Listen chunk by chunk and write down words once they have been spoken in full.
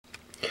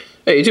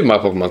Hey YouTube, my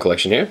Pokemon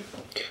collection here.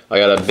 I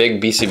got a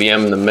big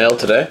BCBM in the mail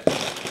today.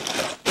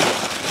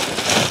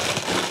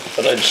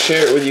 Thought I'd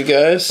share it with you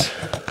guys.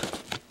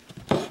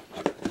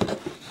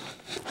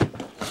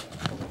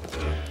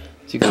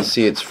 As you can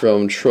see, it's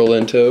from Troll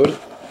and Toad.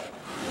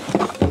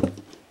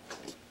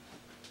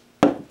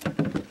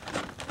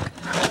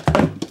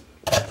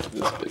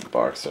 This big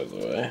box out of the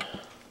way.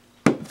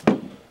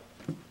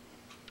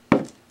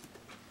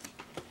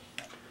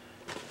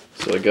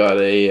 So I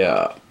got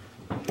a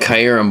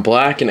Kyurem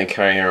Black and a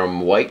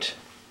Kyurem White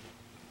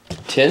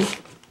tin.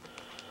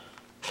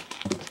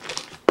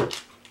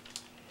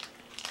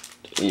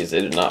 Jeez,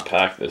 they did not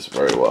pack this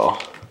very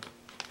well.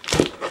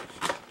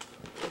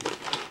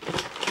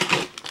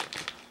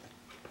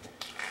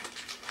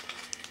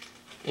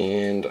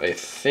 And I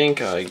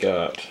think I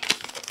got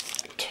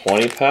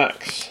 20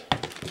 packs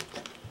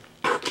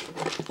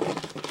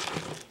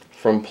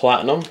from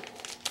Platinum.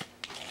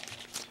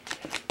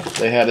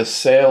 They had a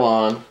sale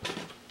on,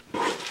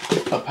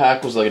 a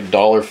pack was like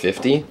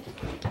 $1.50,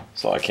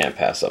 so I can't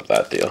pass up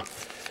that deal.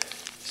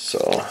 So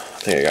I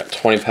think I got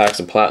 20 packs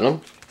of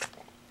Platinum.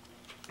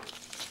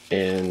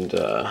 And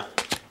the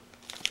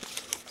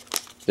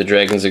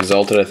Dragons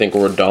Exalted I think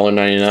were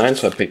 $1.99,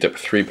 so I picked up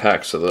 3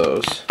 packs of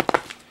those.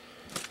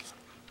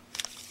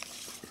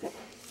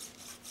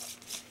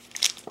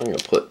 I'm gonna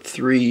put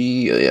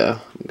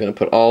I'm gonna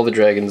put all the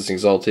Dragons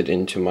Exalted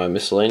into my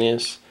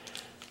miscellaneous,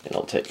 and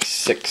I'll take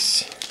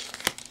 6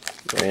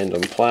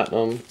 random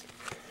Platinum.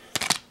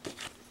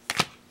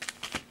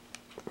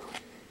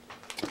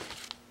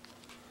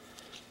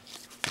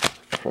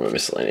 From a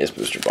miscellaneous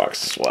booster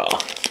box as well.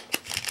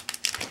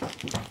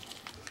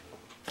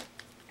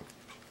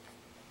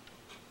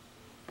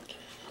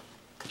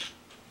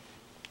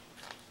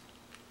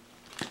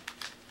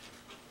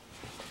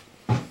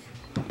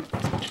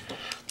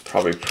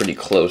 Probably pretty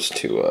close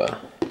to a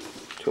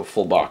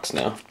full box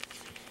now.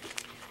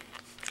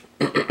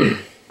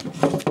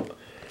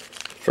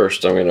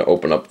 First, I'm going to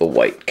open up the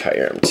White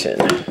Kyurem Tin.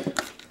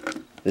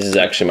 This is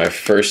actually my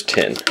first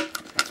tin.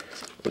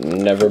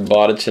 Never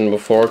bought a tin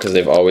before because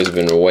they've always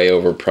been way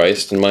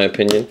overpriced, in my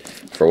opinion,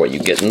 for what you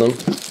get in them.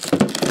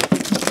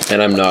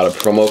 And I'm not a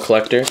promo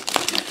collector,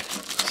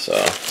 so.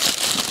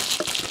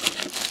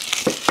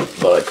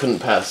 But I couldn't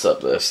pass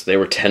up this. They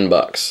were 10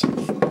 bucks.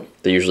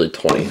 They're usually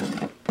 20.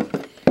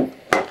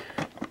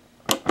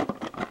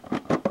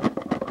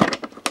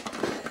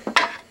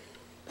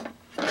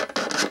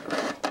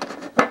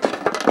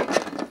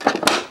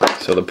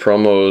 So the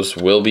promos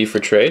will be for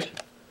trade.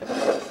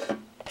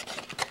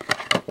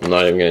 I'm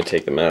not even going to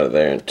take them out of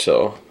there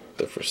until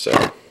they're for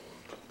sale.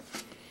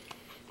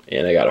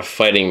 And I got a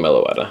Fighting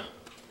Meloetta.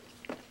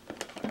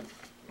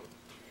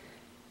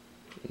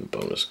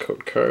 Bonus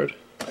code card.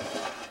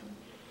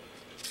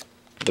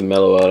 The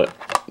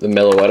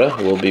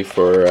Meloetta will be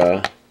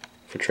for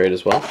trade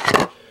as well.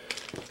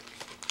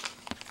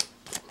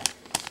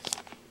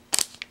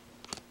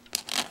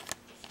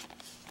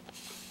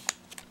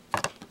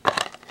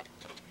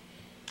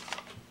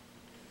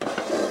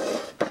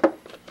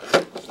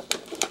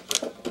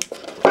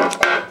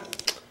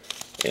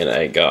 And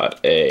I got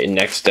a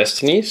Next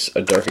Destinies,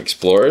 a Dark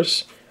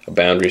Explorers, a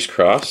Boundaries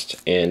Crossed,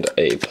 and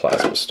a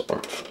Plasma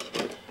Storm.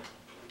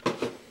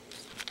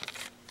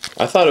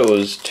 I thought it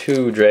was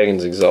 2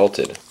 Dragons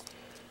Exalted.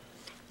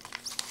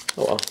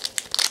 Oh well.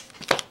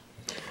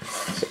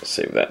 So I'll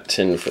save that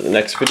tin for the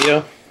next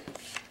video.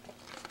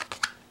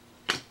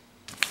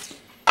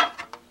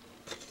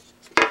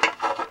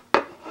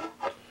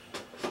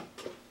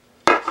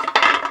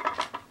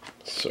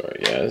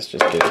 Sorry guys,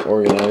 just getting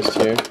organized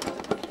here.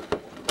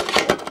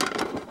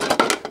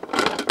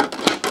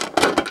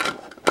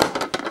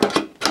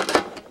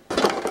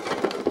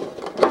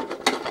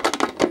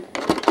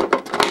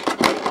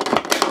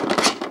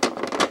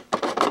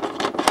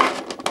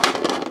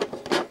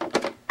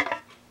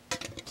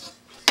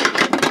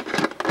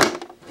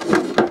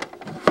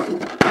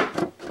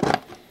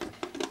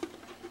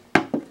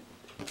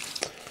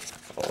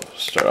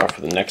 Start off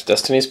with the Next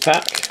Destinies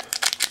pack.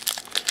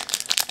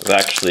 I've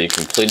actually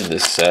completed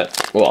this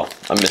set. Well,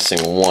 I'm missing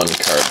 1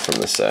 card from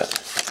the set.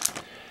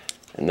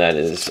 And that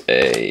is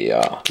a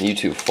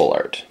Mewtwo Full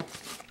Art.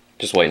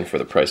 Just waiting for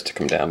the price to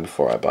come down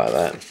before I buy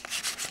that.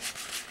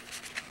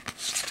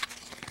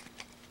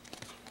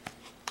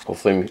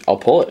 Hopefully I'll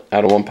pull it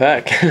out of 1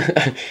 pack.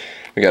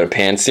 We got a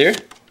Pansear,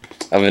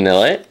 a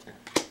Vanillite,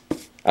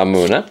 a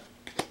Munna,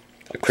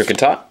 a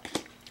Kricketot,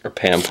 or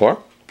Pampor,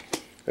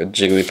 a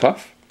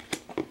Jigglypuff,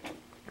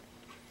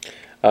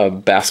 a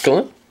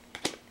Basculin,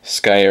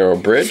 Sky Arrow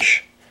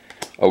Bridge,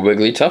 a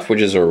Wigglytuff,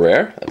 which is a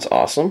rare, that's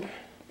awesome,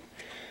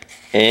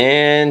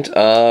 and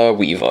a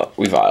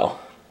Weavile.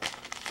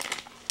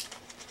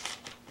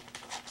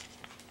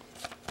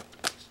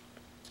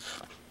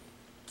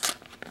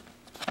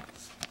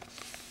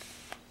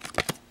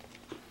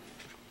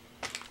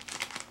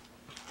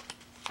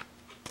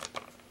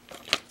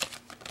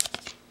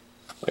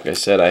 Like I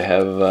said, I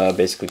have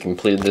basically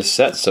completed this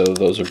set, so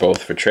those are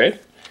both for trade.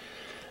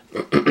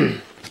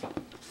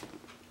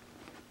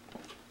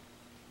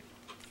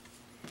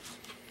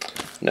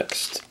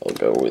 Next, I'll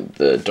go with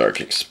the Dark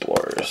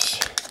Explorers.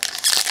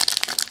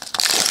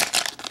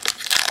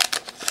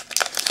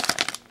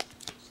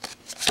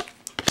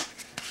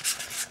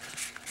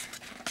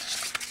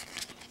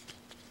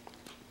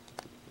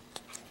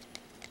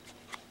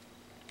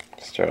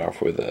 Start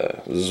off with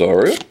a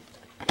Zoru,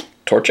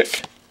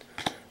 Torchic,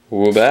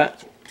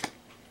 Woobat,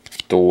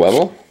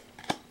 Dwebble,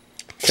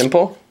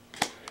 Temple,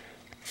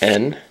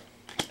 N,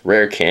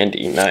 Rare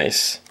Candy,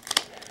 nice,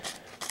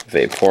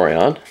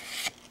 Vaporeon,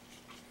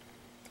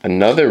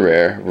 another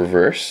rare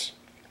reverse,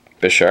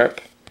 Bisharp,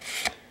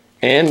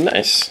 and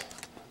nice,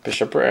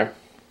 Bishop rare.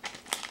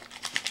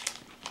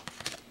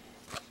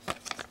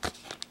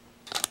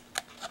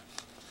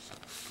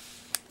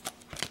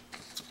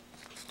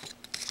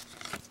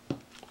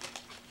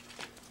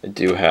 I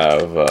do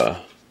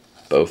have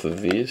both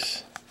of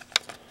these.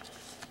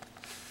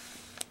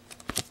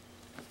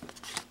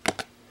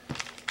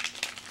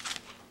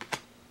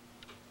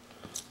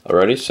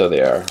 Already, so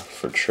they are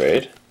for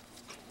trade.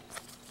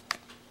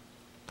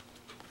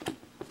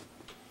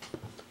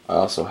 I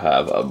also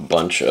have a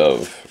bunch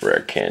of rare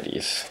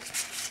candies,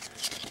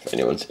 if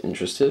anyone's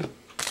interested.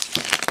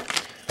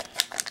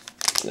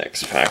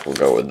 Next pack, we'll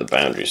go with the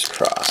Boundaries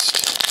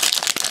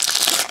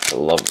Crossed. I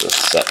love this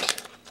set.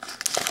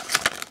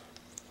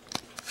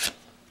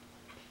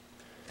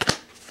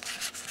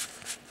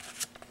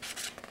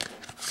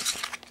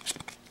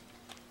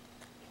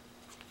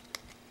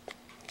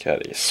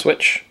 Got a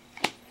Switch,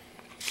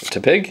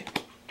 Tepig,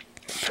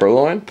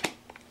 Purloin,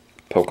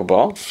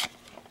 Pokeball,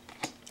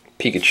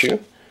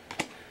 Pikachu,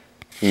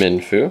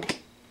 Minfu,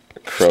 a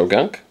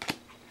Krogunk,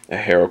 a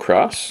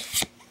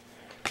Heracross,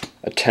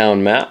 a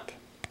Town Map,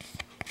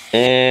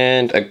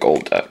 and a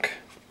Golduck.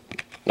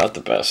 Not the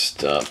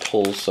best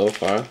pulls so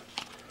far.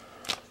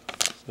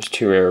 Those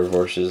two rare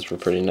reverses were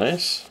pretty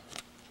nice.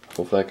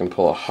 Hopefully I can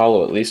pull a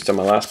holo at least on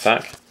my last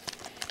pack.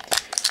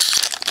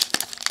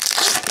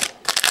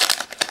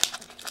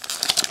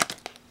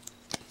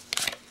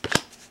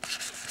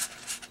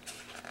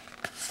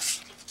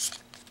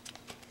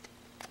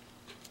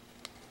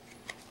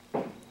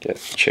 Get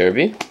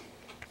Cherubi,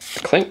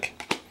 Clink,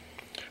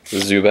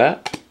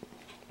 Zubat,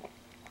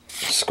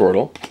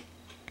 Squirtle,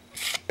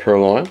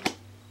 Purloin,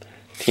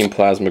 Team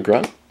Plasma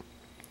Grunt,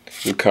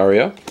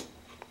 Lucario,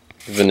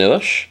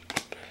 Vanillish,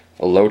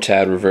 a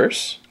Lotad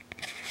Reverse,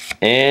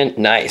 and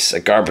nice, a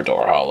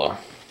Garbodor Holo.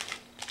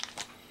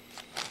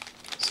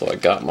 So I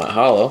got my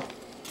holo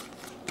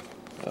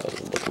I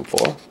was looking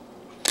for.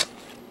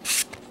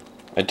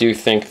 I do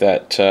think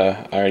that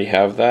I already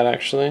have that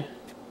actually.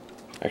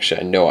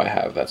 Actually, I know I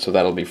have that, so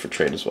that'll be for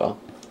trade as well.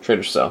 Trade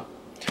or sell.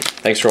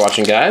 Thanks for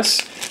watching,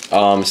 guys.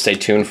 Stay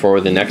tuned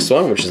for the next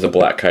one, which is the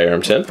Black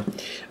Kyurem Tin.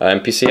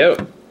 NPC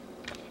out.